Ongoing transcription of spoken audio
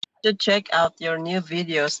to check out your new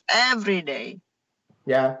videos every day.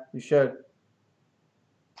 Yeah, you should.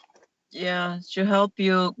 Yeah, to help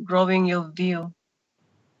you growing your view.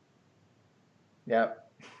 Yeah.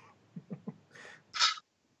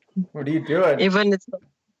 What are you doing? Even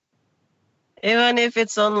if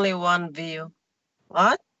it's only one view.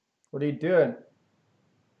 What? What are you doing?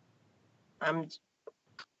 I'm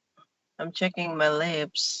checking my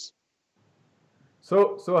lips.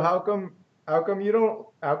 So how come you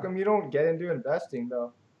don't get into investing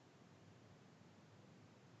though?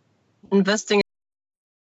 Investing.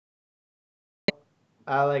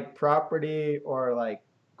 Like property or like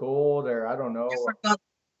gold or I don't You know forgot.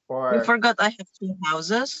 You or forgot I have 2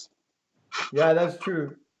 houses. yeah, that's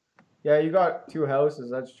true. Yeah, you got 2 houses.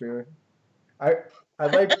 That's true. I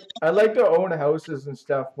I'd like to own houses and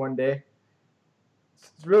stuff one day.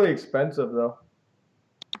 It's really expensive though.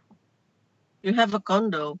 You have a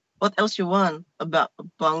condo. What else you want? About a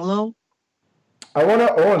bungalow? I want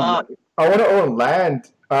to own Uh, I want to own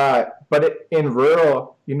land. But in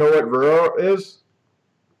rural. You know what rural is?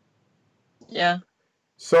 yeah.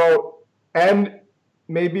 So and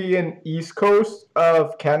maybe in east coast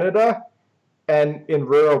of Canada and in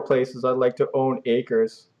rural places, I'd like to own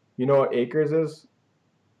acres. You know what acres is?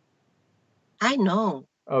 I know.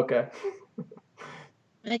 Okay.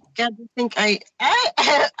 My God, I think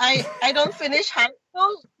I don't finish high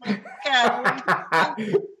school. My God, I want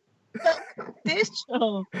to become a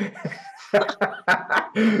teacher.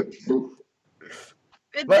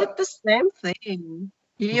 We did but the same thing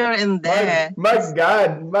here and my there. my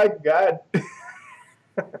God, my God.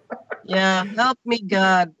 Yeah, help me,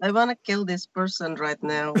 God. I want to kill this person right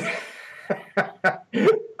now.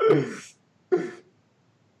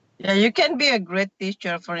 Yeah, you can be a great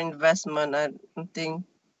teacher for investment, I think.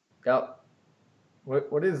 Yep.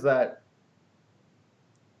 What is that?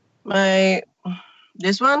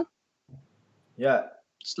 This one, Yeah.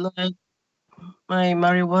 it's like my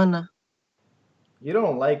marijuana. You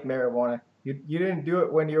don't like marijuana. You didn't do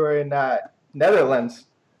it when you were in Netherlands.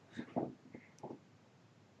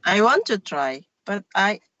 I want to try, but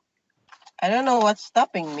I don't know what's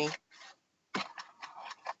stopping me.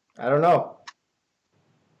 I don't know.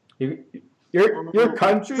 You your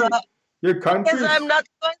country your Because I'm country's not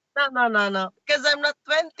no. Because I'm not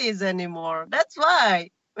 20s anymore. That's why.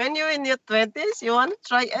 When you're in your 20s, you want to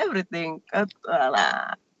try everything.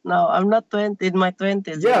 No, I'm not 20 in my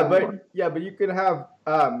 20s anymore. but you could have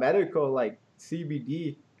medical like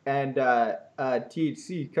CBD and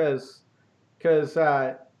THC because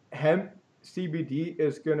hemp CBD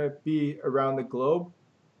is gonna be around the globe.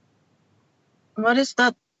 What is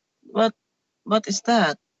that? What what is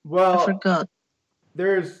that? I Well, forgot.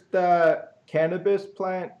 there's the cannabis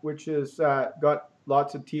plant which is got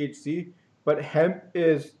lots of THC, but hemp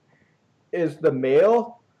is the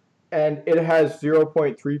male and it has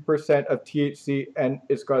 0.3% of THC and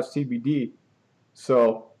it's got CBD.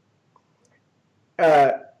 So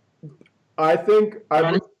uh, I think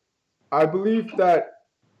What is I believe that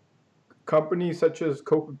companies such as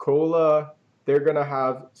Coca-Cola, they're gonna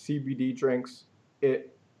have CBD drinks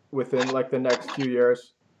it within like the next few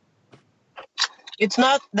years. it's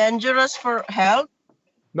not dangerous for health?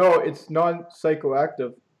 No, it's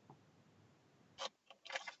non-psychoactive.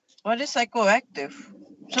 What is psychoactive?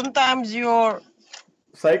 Sometimes you're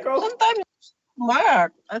Psycho? sometimes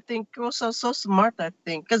smart. I think you're so smart, I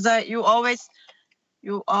think. Because you always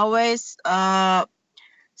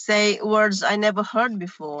say words I never heard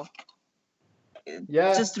before.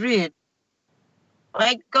 Yeah, Just read.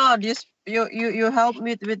 My God, you help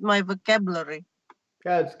me with my vocabulary.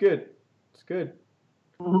 yeah, it's good. It's good.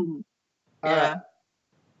 Uh, Yeah.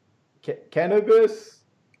 Cannabis.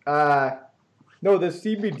 Uh, no, the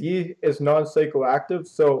CBD is non-psychoactive,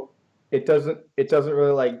 so it doesn't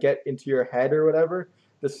really like get into your head or whatever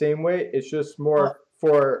the same way. It's just Oh, more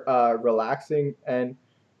for relaxing and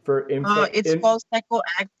for it's called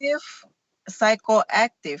psychoactive.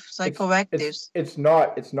 Psychoactive. it's Psychoactives. it's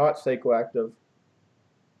not psychoactive.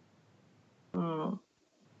 Hmm.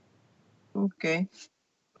 Okay.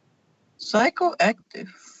 Psychoactive.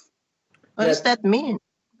 What Yeah, does that mean?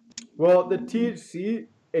 well, the THC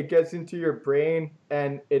it gets into your brain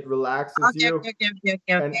and it relaxes Okay, you okay, okay, okay,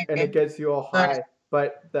 okay, okay, and it okay. gets you all Got it. high,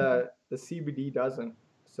 but the CBD doesn't.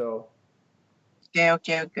 So Okay,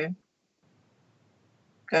 okay, okay.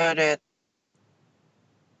 Got it.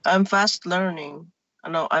 I'm fast learning.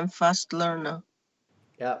 No, I'm fast learner.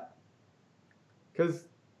 yeah, because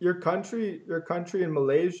your country in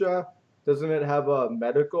Malaysia, doesn't it have a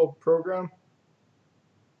medical program?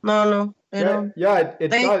 No, they Yeah, don't. yeah, it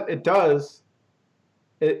They does. It does.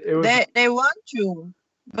 It was they want you,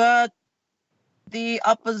 but the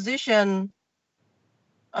opposition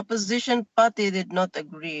party did not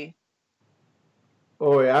agree.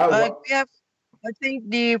 Oh yeah, Like I think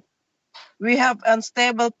we have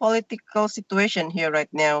unstable political situation here right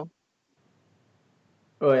now.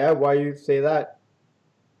 oh yeah, why you say that?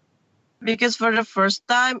 Because for the first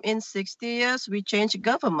time in 60 years, we changed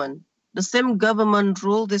government. The same government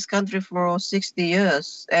ruled this country for 60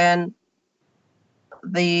 years. And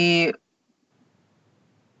the,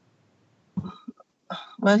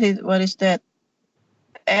 what is that?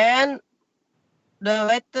 And the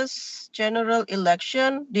latest general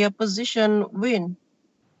election, the opposition win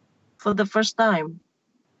for the first time.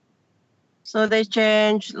 So they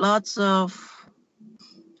changed a lot of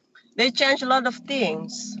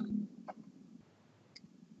things.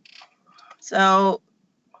 So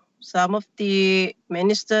some of the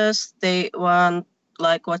ministers, they want,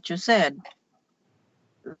 like what you said,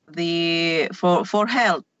 the for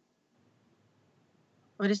health.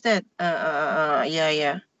 What is that?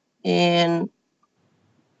 Yeah. In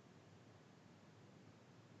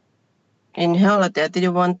health, I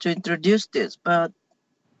didn't want to introduce this, but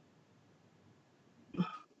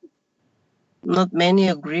not many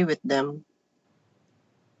agree with them.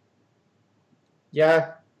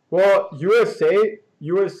 Yeah, well, USA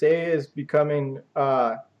is becoming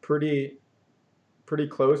pretty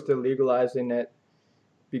close to legalizing it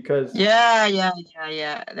because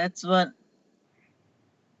Yeah. That's what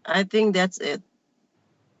I think. That's it.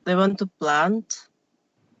 They want to plant.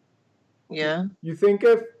 Yeah. you think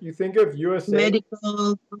if USA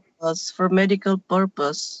Medical purpose, for medical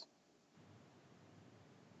purpose.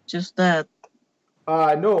 Just that.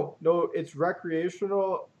 no, it's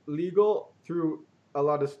recreational legal through a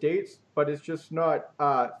lot of states, but it's just not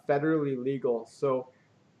federally legal. So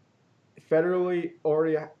federally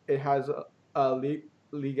already it has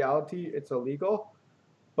legality, it's illegal,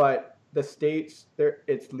 but the states there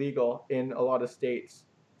it's legal in a lot of states.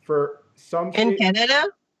 For some In states, Canada?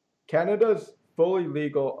 Canada's fully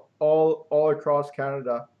legal all across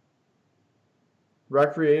Canada,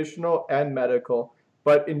 recreational and medical.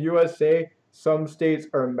 But in USA, some states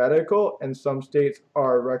are medical and some states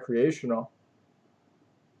are recreational,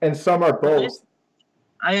 and some are What is both.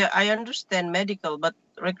 I understand medical, but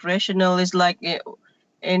recreational is like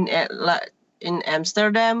in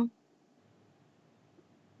Amsterdam.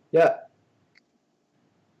 Yeah.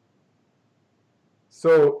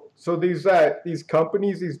 So these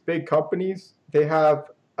companies, these big companies, they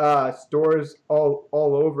have stores all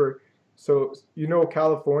over. So you know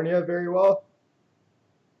California very well.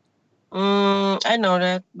 I know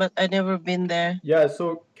that, but I never been there. Yeah.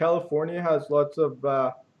 So California has lots of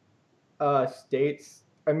states.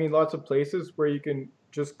 I mean, lots of places where you can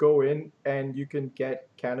just go in and you can get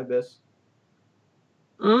cannabis,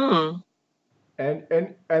 Mm.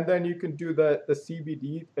 and then you can do the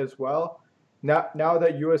CBD as well. Now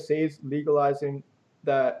that USA is legalizing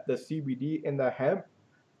the CBD in the hemp,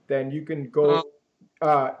 then Mm.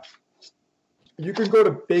 uh, you can go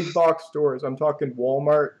to big box stores. I'm talking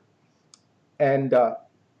Walmart and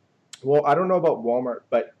well, I don't know about Walmart,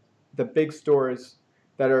 but the big stores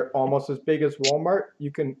that are almost as big as Walmart,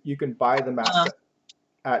 you can buy them Uh,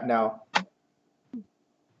 at now.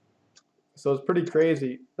 So it's pretty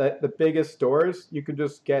crazy that the biggest stores you can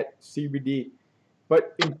just get CBD.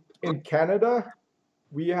 But in Canada,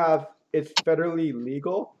 we have it's federally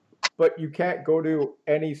legal, but you can't go to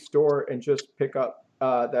any store and just pick up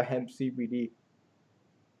the hemp CBD.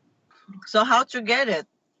 so how to get it?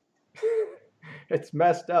 It's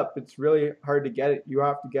messed up. It's really hard to get it. You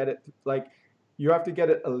have to get it like you have to get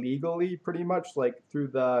it illegally, pretty much like through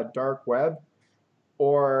the dark web,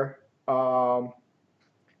 or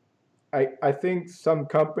I think some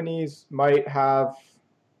companies might have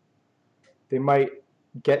they might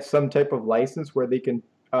get some type of license where they can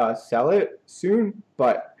sell it soon,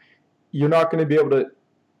 but you're not going to be able to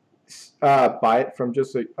buy it from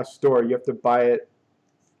just a store. You have to buy it.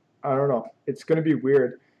 I don't know. It's going to be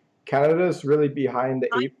weird. Canada's really behind the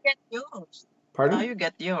How you ape. get yours? How Pardon? you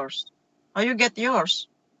get yours? How you get yours?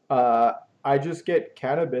 Uh, I just get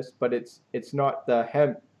cannabis, but it's not the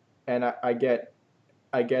hemp, and I get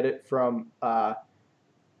it uh,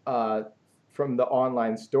 from the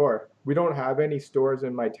online store. We don't have any stores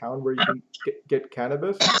in my town where you can get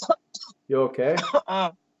cannabis. You okay?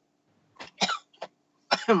 Oh,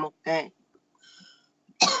 I'm okay.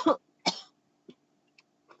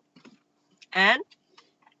 And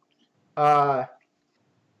Uh,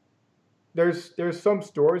 there's some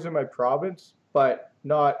stores in my province, but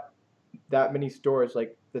not that many stores.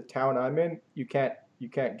 Like the town I'm in, you can't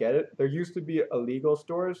get it. There used to be illegal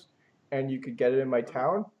stores, and you could get it in my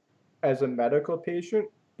town as a medical patient,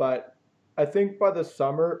 but I think by the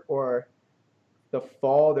summer or the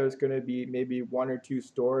fall, there's going to be maybe one or two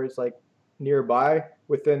stores like nearby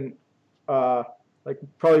within, uh, like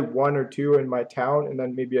probably one or two in my town, and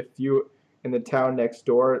then maybe a few in the town next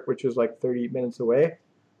door, which is like 30 minutes away.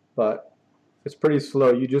 But it's pretty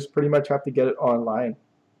slow. You just pretty much have to get it online.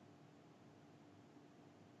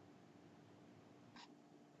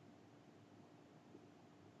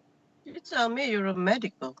 You tell me you're a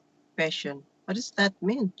medical patient. What does that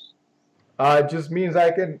mean? It just means I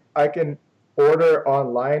can order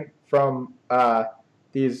online from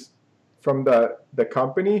these from the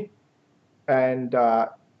company, and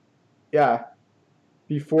yeah,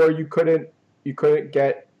 before you couldn't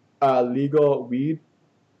get legal weed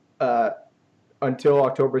uh, until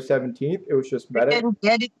October 17th. It was just You medic. can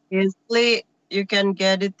get it easily. You can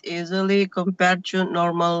get it easily compared to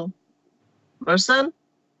normal person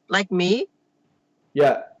like me.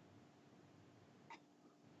 Yeah,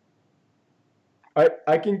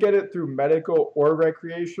 I can get it through medical or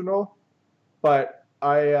recreational, but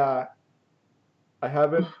I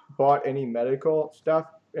haven't bought any medical stuff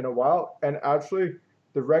in a while, and actually,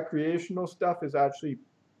 the recreational stuff is actually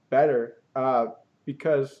better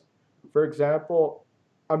because, for example,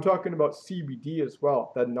 I'm talking about CBD as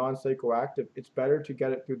well, that non-psychoactive. It's better to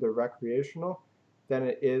get it through the recreational than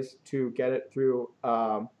it is to get it through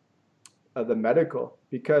the medical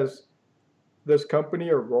because this company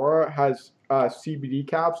Aurora has CBD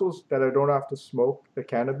capsules that I don't have to smoke the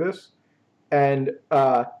cannabis, and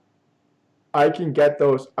I can get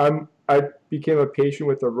those. I became a patient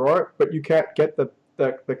with Aurora, but you can't get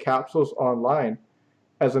the capsules online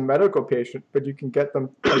as a medical patient, but you can get them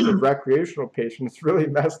as a recreational patient. It's really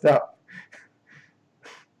messed up.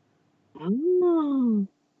 Mm.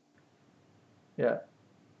 Yeah.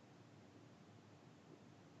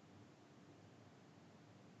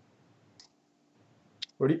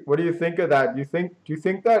 What do you think of that? Do you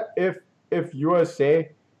think that if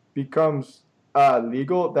USA becomes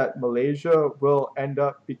legal, that Malaysia will end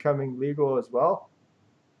up becoming legal as well?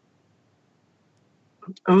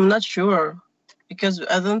 I'm not sure because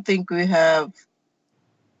I don't think we have.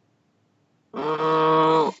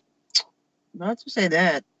 Um, not to say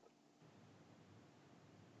that.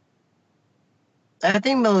 I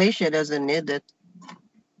think Malaysia doesn't need it.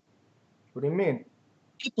 What do you mean?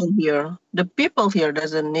 The people here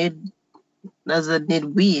doesn't need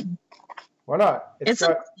weed. Why not? It's It's a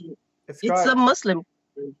got it's it's a got Muslim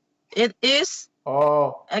country. It is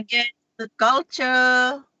oh against the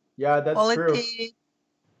culture, yeah, that's true. politics.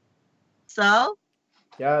 So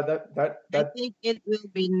Yeah, that that I that think it will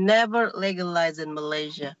be never legalized in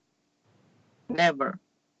Malaysia. Never.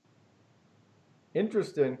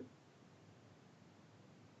 interesting.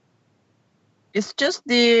 It's just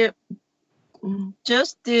the.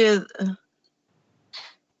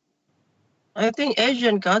 I think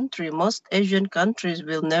most Asian countries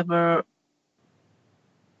will never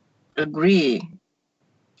agree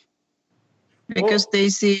because Well,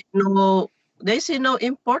 they see no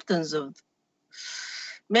importance of.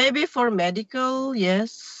 Maybe for medical,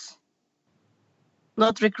 yes,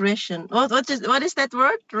 not recreation. What is that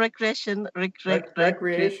word? Recreation,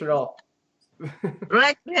 recreational.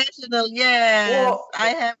 recreational. Yes, Well, I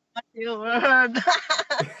have what you word.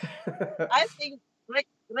 I think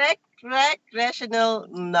recreational,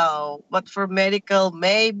 no, but for medical,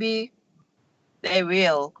 maybe they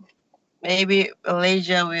will. Maybe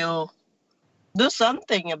Malaysia will do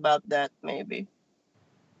something about that. Maybe,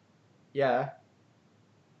 yeah.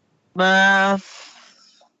 but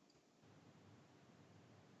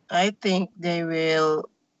I think they will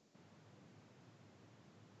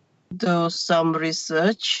do some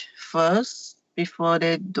research first before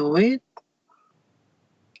they do it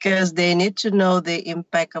because they need to know the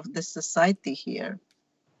impact of the society here.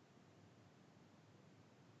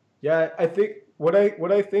 Yeah, I think what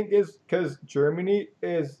I think is because Germany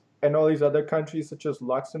is and all these other countries such as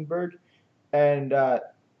Luxembourg and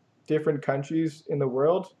different countries in the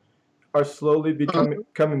world are slowly Mhm.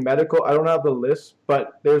 becoming medical. I don't have the list,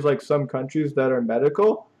 but there's like some countries that are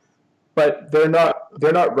medical, but they're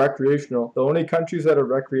not recreational. The only countries that are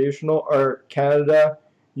recreational are Canada,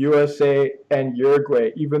 USA, and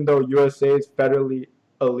Uruguay. Even though USA is federally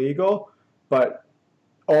illegal, but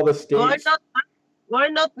all the Why states. not? Why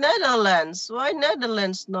not Netherlands? Why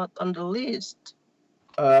Netherlands not on the list?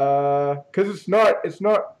 Because it's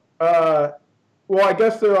not. Well, I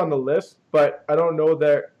guess they're on the list, but I don't know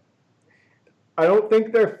their. I don't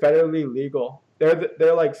think they're federally legal.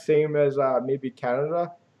 They're like same as maybe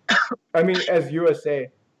Canada. I mean, as USA,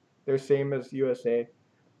 they're same as USA.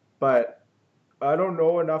 But I don't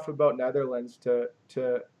know enough about Netherlands to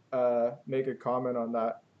make a comment on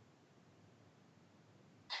that.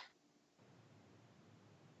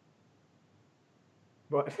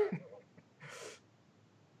 But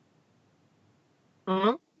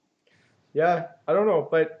Hmm. yeah, I don't know.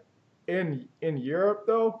 But in Europe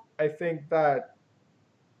though, I think that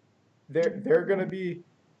they're gonna be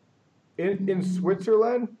in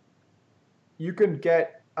Switzerland. You can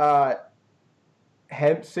get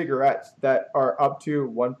hemp cigarettes that are up to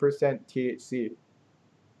 1% THC.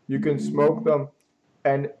 You can smoke them,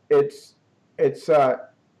 and it's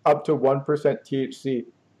up to 1% THC.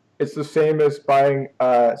 It's the same as buying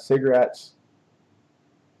cigarettes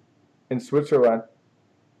in Switzerland,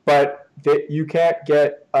 but you can't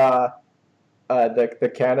get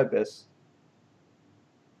the cannabis.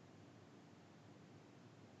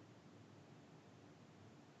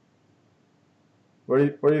 What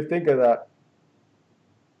do you think of that?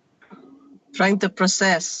 Trying to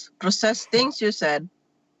process things, you said.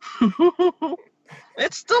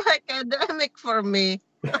 It's too academic for me.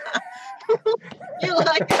 You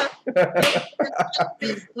like a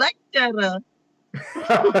you like a cannabis lecturer.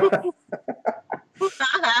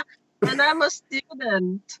 And I'm a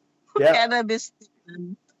student, Yeah, cannabis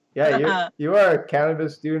student. yeah. You are a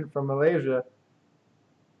cannabis student from Malaysia.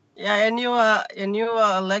 Yeah, and you are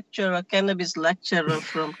a lecturer, cannabis lecturer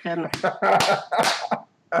from Canada.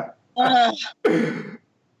 Uh,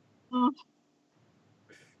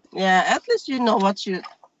 yeah, at least you know what you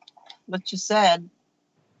said.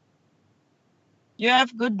 You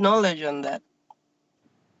have good knowledge on that.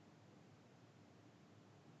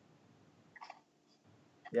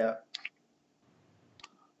 Yeah.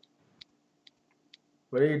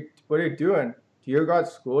 What are you doing? Do you got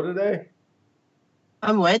school today?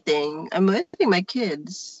 I'm waiting. I'm waiting my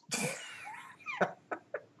kids.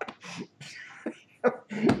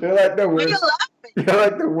 You're like the Why are you worst. laughing? You're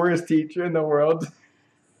like the worst teacher in the world.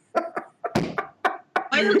 Why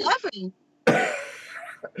are you laughing?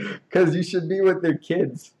 Because you should be with their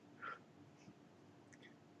kids.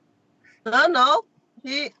 No.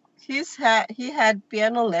 He had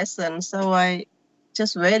piano lessons, so I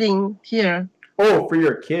just waiting here. Oh, for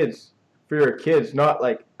your kids. For your kids, not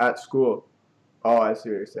like at school. Oh, I see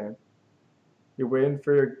what you're saying. You're waiting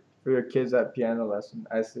for your kids at piano lesson.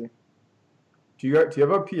 I see. Do you have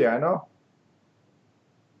a piano?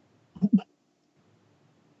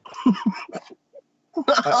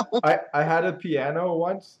 I had a piano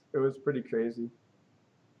once. It was pretty crazy.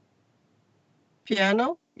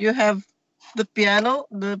 Piano? You have the piano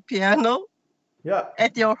Yeah,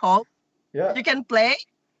 at your home? yeah. You can play?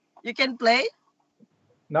 You can play?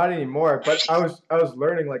 Not anymore, but I was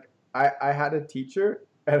learning. Like I had a teacher,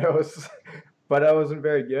 and I was, but I wasn't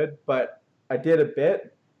very good. But I did a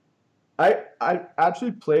bit. I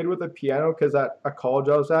actually played with a piano because at a college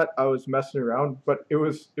I was at, I was messing around, but it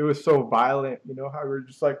was so violent. You know how we were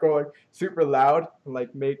just like going super loud and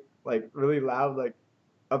like make like really loud, like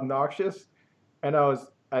obnoxious, and I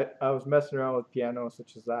was messing around with piano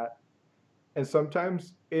such as that. And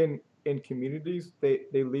sometimes in communities they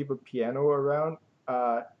leave a piano around,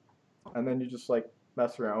 uh, and then you just like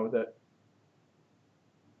mess around with it.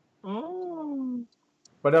 Mm.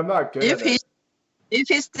 But I'm not good If at he it. if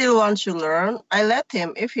he still wants to learn, I let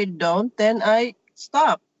him. If he don't, then I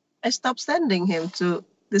stop. I stop sending him to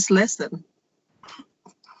this lesson.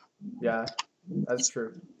 Yeah, that's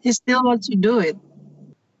true. He still wants to do it.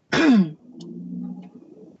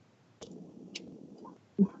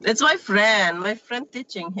 It's my friend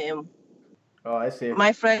teaching him. Oh, I see.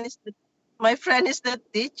 My friend is the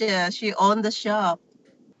teacher. She owned the shop.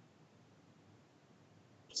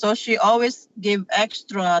 So she always give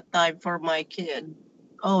extra time for my kid.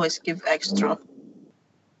 Always give extra.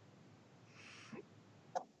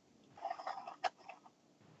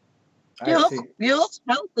 I You look see. you look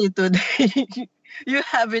healthy today. You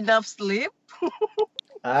have enough sleep?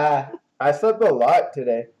 I slept a lot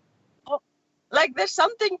today. Oh, like there's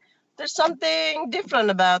something different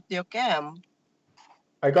about your cam.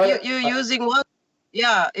 I got You it. you using what?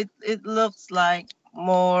 Yeah, it looks like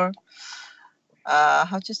more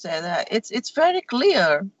how to say that? It's very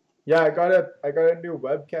clear. Yeah, I got a new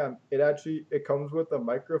webcam. It comes with a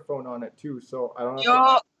microphone on it too, so I don't have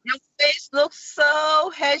to. Your face looks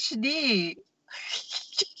so HD.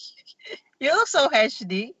 You look so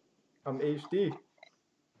HD. I'm HD.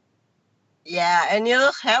 Yeah, and you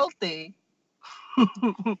look healthy.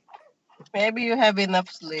 Maybe you have enough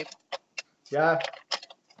sleep. Yeah,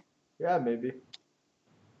 yeah, maybe.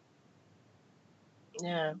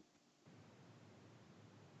 Yeah.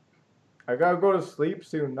 I gotta go to sleep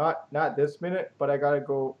soon. Not this minute, but I gotta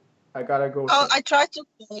go. I gotta go. Oh, I tried to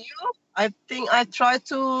call you. I think I tried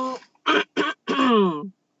to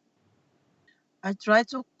I tried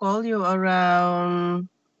to call you around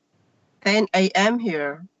 10 a.m.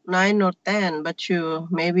 here. 9 or 10, but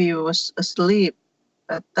maybe you was asleep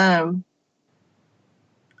that time.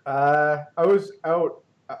 I was out.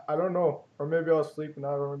 I don't know, or maybe I was sleeping.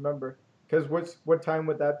 I don't remember. Cause what time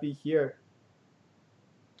would that be here?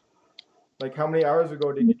 Like how many hours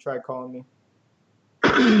ago did you try calling me?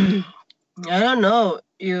 I don't know.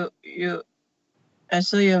 I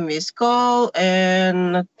saw your missed call,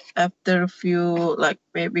 and after a few, like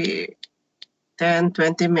maybe 10,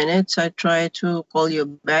 20 minutes, I tried to call you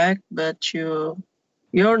back, but you're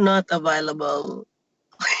not available.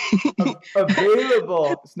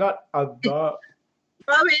 Available. It's not about.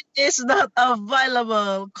 Robin is not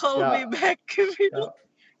available. Call Yeah. me back. Yeah.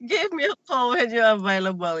 Give me a call when you're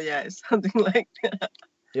available. Yeah, something like that.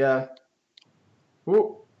 Yeah.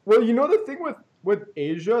 Well, you know the thing with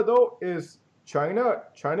Asia though is China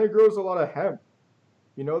grows a lot of hemp.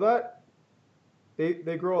 You know that they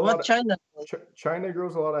grow a lot What of China? China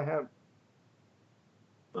grows a lot of hemp.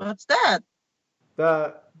 What's that?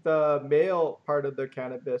 The male part of the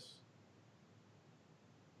cannabis.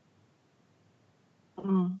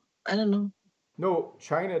 I don't know. No,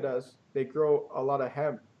 China does. They grow a lot of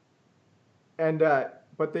hemp, and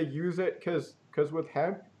but they use it because with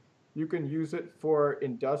hemp, you can use it for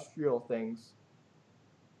industrial things,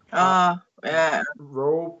 uh, Yeah.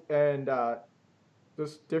 rope and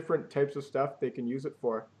just different types of stuff they can use it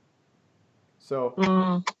for. So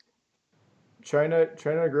Mm,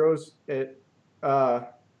 China grows it. Uh,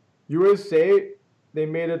 USA they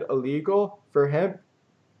made it illegal for hemp.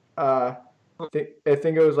 Uh, I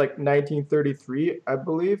think it was like 1933, I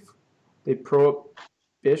believe. They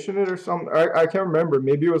prohibition it or something. I can't remember.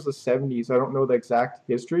 Maybe it was the 70s. I don't know the exact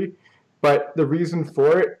history, but the reason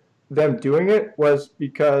for it, them doing it, was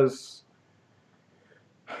because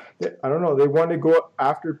I don't know. They wanted to go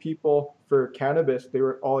after people for cannabis. They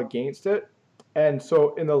were all against it, and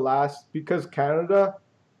so in the last, because Canada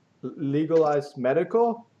legalized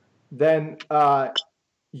medical, then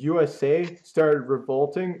USA started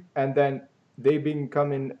revolting, and then they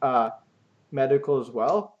becoming medical as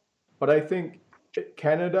well. But I think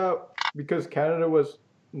Canada, because Canada was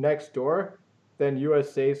next door, then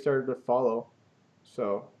USA started to follow.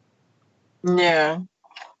 So, yeah.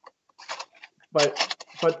 but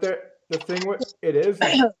the thing with it is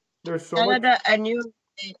there's so much. Canada and you,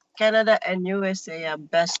 Canada and USA are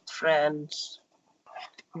best friends.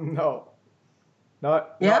 No,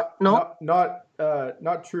 not Yeah. not No. not not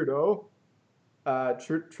not Trudeau.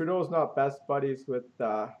 Trudeau's not best buddies with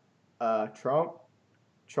Trump.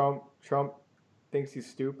 Trump thinks he's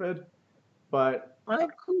stupid, but I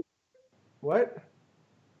cool. what?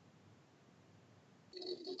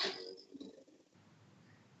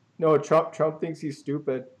 No, Trump thinks he's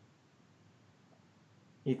stupid.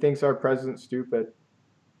 He thinks our president's stupid.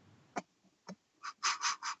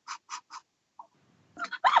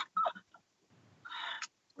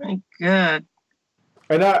 My God.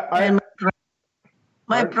 And And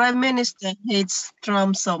my pardon, prime minister hates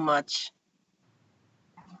Trump so much.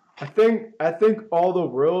 I think all the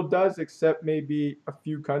world does except maybe a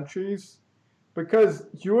few countries because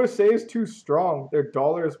USA is too strong. Their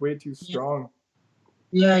dollar is way too Yeah. strong.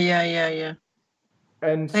 Yeah.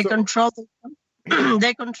 And They so control.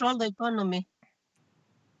 They control the economy.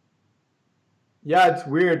 yeah, it's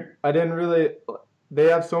weird. I didn't really they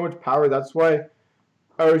have so much power. That's why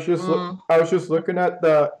Mm, I was just looking at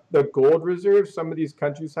the gold reserves some of these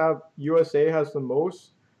countries have. USA has the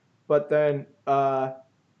most, but then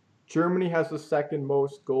Germany has the second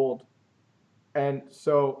most gold. And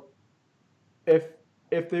so if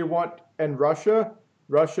if they want, and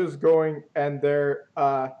Russia's going and they're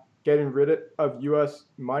getting rid of U.S.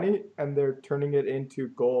 money and they're turning it into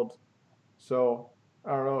gold. So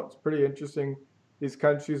I don't know. It's pretty interesting. These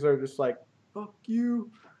countries are just like, fuck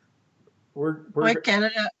you. why We're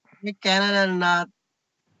Canada? Why Canada not?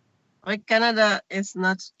 Why Canada is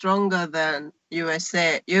not stronger than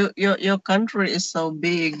USA? Your country is so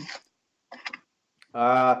big.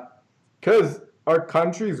 uh because our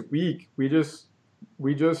country's weak. We just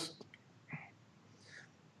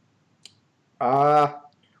uh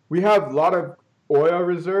we have a lot of oil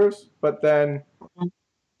reserves, but then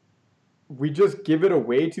we just give it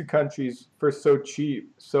away to countries for so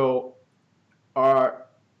cheap. So our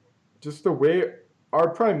just the way our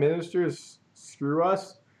prime ministers screw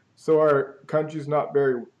us, so our country's not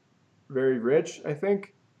very rich. I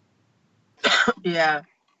think Yeah.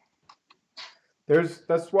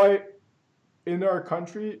 that's why in our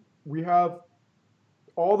country we have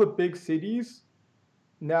all the big cities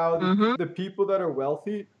now. Mm-hmm. The people that are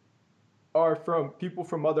wealthy are from people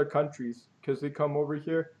from other countries because they come over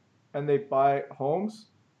here and they buy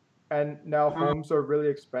homes, and now homes are really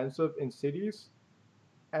expensive in cities.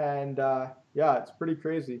 and yeah, it's pretty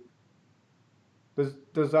crazy.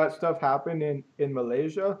 Does that stuff happen in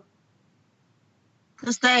Malaysia?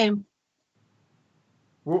 The same.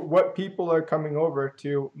 What people are coming over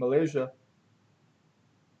to Malaysia?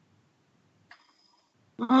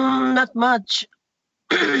 Not much.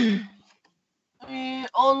 We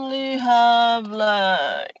only have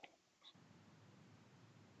like.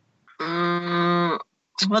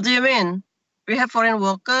 What do you mean? We have foreign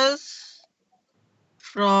workers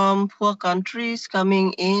from poor countries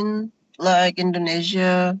coming in, like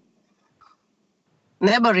Indonesia,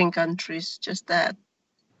 neighboring countries, just that.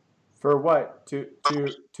 For what? To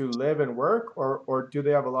live and work, or do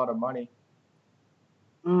they have a lot of money?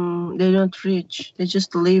 They're not rich. They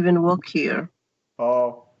just live and work here.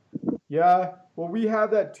 Oh, yeah. Well, we have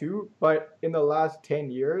that too, but in the last 10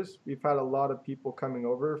 years, we've had a lot of people coming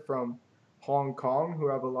over from Hong Kong who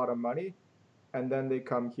have a lot of money, and then they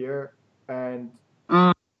come here, and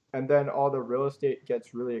Mm, and then all the real estate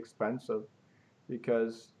gets really expensive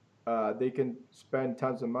because they can spend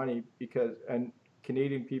tons of money because and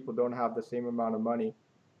Canadian people don't have the same amount of money.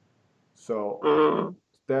 So mm,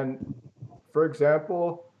 then, for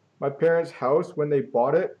example, my parents' house when they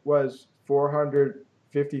bought it was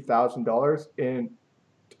 $450,000 in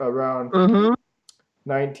around mm-hmm.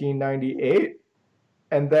 1998,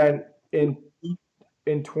 and then in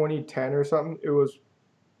 2010 or something, it was,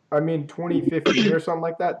 I mean, 2015 or something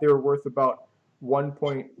like that, they were worth about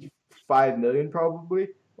 1.5 million probably.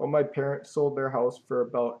 Well, my parents sold their house for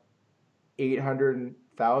about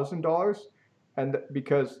 $800,000, and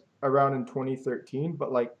because around in 2013,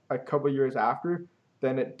 but like a couple years after,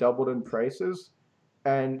 then it doubled in prices,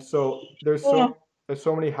 and so Oh. there's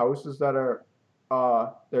so many houses that are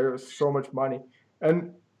there's so much money,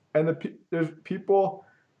 and there's people,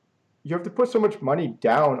 you have to put so much money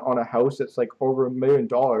down on a house that's like over $1 million.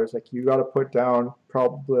 Like you got to put down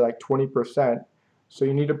probably like 20%. So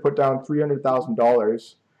you need to put down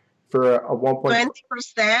 $300,000 for a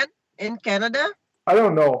 20% in Canada. I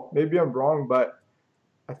don't know. Maybe I'm wrong, but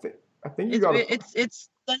I think I think you It's got to. it's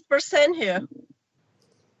 10% here.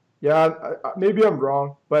 Yeah, maybe I'm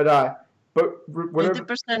wrong, but Twenty whatever.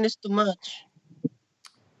 percent is too much.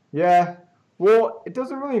 Yeah. Well, it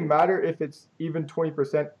doesn't really matter if it's even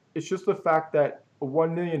 20%. It's just the fact that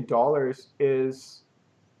 $1 million is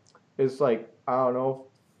like, I don't know,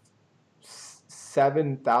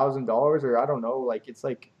 $7,000, or I don't know, like it's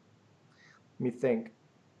like, let me think.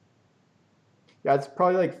 Yeah, it's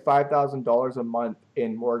probably like $5,000 a month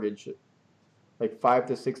in mortgage, like How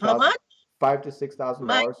much? five to six thousand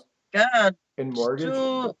My dollars God, in it's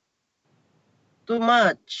mortgage. too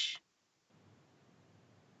much.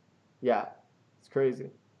 Yeah, it's crazy.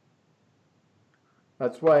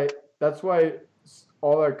 That's why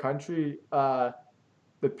all our country, the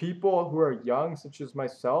people who are young, such as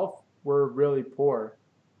myself, we're really poor.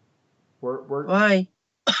 We're Why?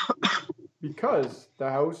 because the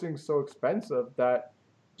housing's so expensive that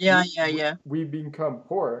Yeah, yeah, yeah. we become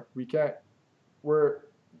poor. We can't. We're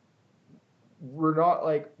we're not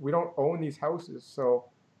like we don't own these houses. So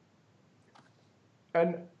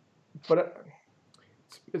and but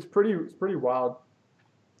it's pretty wild.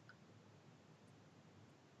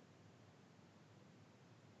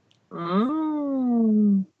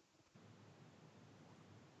 Mm.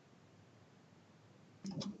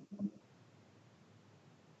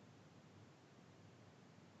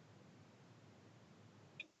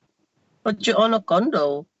 But you own a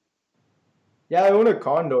condo. Yeah, I own a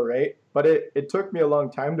condo, right? But it took me a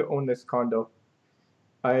long time to own this condo.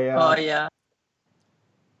 I Oh yeah.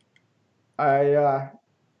 I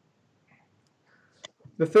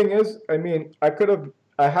the thing is, I mean, I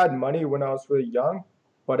had money when I was really young,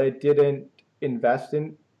 but I didn't invest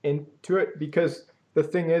into it because the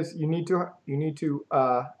thing is, you need to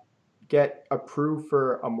get approved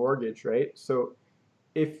for a mortgage, right? So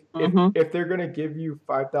Mm-hmm. if they're gonna give you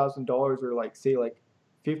 $5,000 or like say like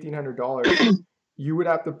 $1,500, you would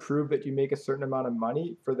have to prove that you make a certain amount of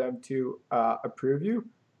money for them to approve you.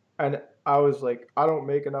 And I was like, I don't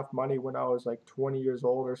make enough money when I was like 20 years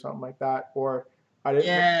old or something like that, or I didn't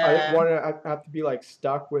Yeah. want to have to be like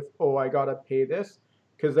stuck with, oh, I gotta pay this,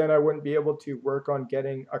 because then I wouldn't be able to work on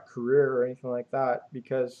getting a career or anything like that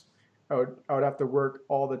because I would have to work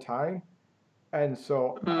all the time, and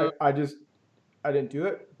so Mm, I didn't do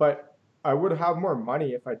it, but I would have more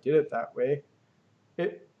money if I did it that way.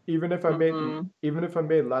 It mm. even if I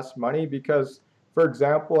made less money because, for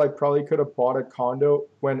example, I probably could have bought a condo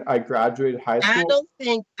when I graduated high school.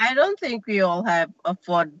 I don't think we all have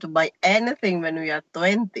afford to buy anything when we are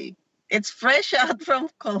 20. It's fresh out from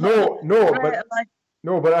college. No, no, Like but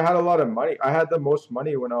no, but I had a lot of money. I had the most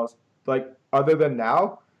money when I was like other than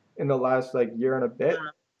now, in the last like year and a bit,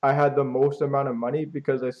 I had the most amount of money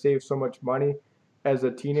because I saved so much money as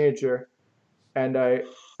a teenager, and I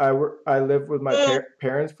lived with my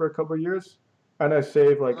parents for a couple of years, and I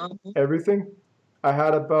saved like everything. I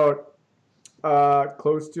had about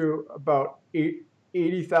close to about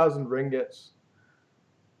 80,000 ringgits.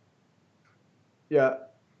 Yeah.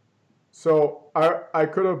 So I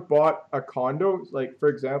could have bought a condo, like for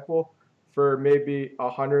example, for maybe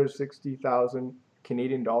 160,000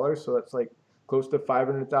 Canadian dollars. So that's like close to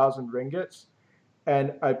 500,000 ringgits.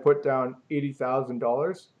 And I put down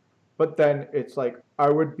 $80,000. But then it's like I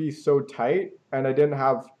would be so tight, and I didn't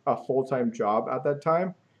have a full time job at that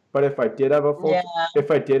time. But Yeah.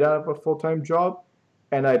 if I did have a full time job,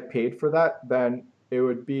 and I paid for that, then it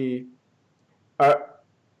would be uh,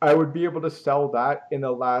 I would be able to sell that in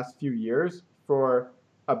the last few years for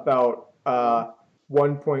about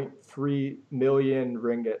 1.3 million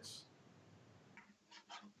ringgits.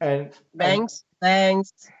 And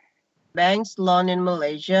Banks loan in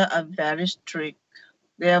Malaysia are very strict.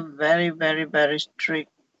 They are very, very, very strict.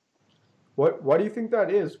 what do you think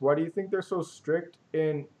that is? Why do you think they're so strict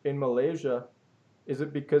in Malaysia? Is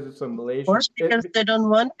it because it's a Of Malaysian? course, because they don't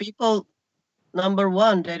want people. Number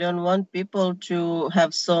one, they don't want people to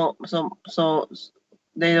have so.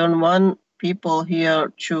 They don't want people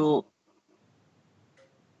here to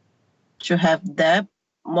have debt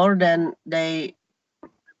more than they.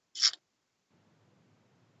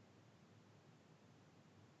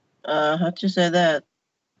 How to say that?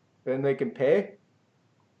 Then they can pay.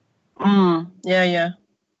 Yeah, yeah.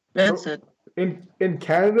 That's So it. in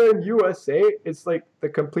Canada and USA, it's like the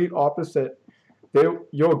complete opposite. They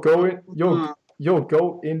you'll go in Mm. you'll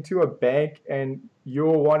go into a bank and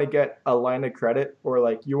you'll want to get a line of credit, or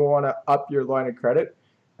like you want to up your line of credit,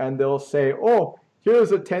 and they'll say, "Oh,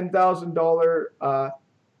 here's a $10,000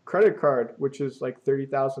 credit card, which is like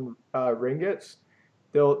 30,000 ringgits."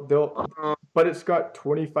 They'll Mm. but it's got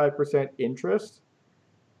 25% interest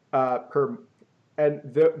per, and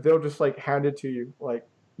they'll just like hand it to you. Like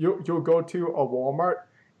you'll go to a Walmart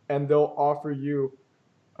and they'll offer you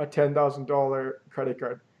a $10,000 credit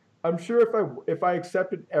card. I'm sure if I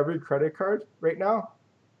accepted every credit card right now,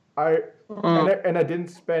 I Mm. and I didn't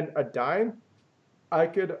spend a dime,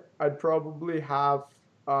 I'd probably have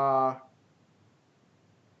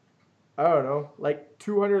I don't know, like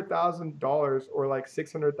 $200,000 or like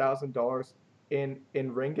 $600,000 in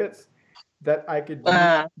ringgits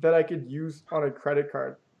Uh, that I could use on a credit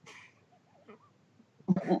card.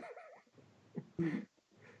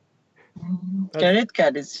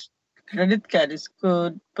 That's credit card is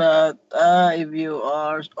good, but if you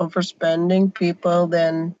are overspending people,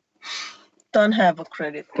 then don't have a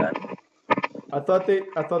credit card. I thought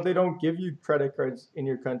they don't give you credit cards in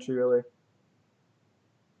your country really.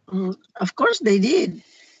 Of course they did.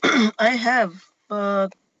 I have, but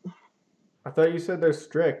I thought you said they're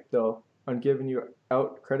strict though on giving you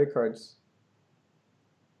out credit cards.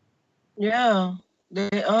 yeah,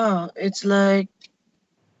 they are. It's like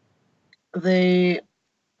they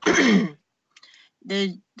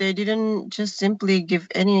they didn't just simply give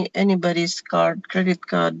anybody's credit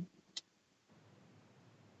card,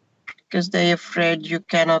 because they're afraid you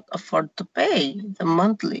cannot afford to pay the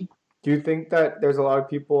monthly. Do you think that there's a lot of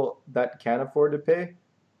people that can't afford to pay?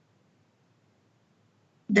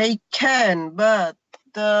 They can, but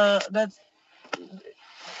the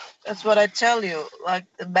that's what I tell you. Like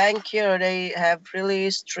the bank here, they have really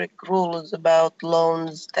strict rules about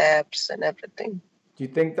loans, debts, and everything. Do you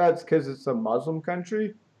think that's because it's a Muslim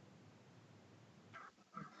country?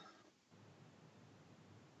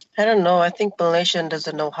 I don't know. I think Malaysian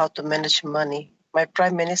doesn't know how to manage money. My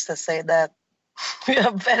prime minister said that we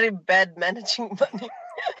are very bad managing money,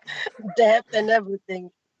 debt, and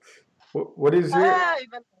everything. What is your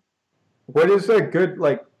Even what is a good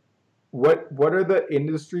like what are the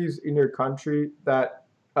industries in your country that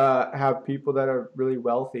have people that are really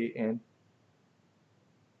wealthy in?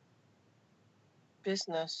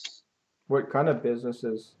 business. What kind of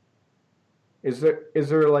businesses? Is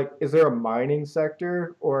there a mining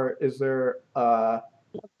sector, or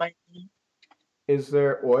My- is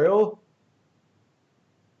there oil?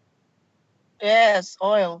 Yes,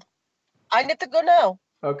 oil. I need to go now.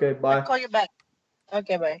 Okay, I'll bye. call you back.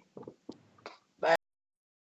 Okay, bye.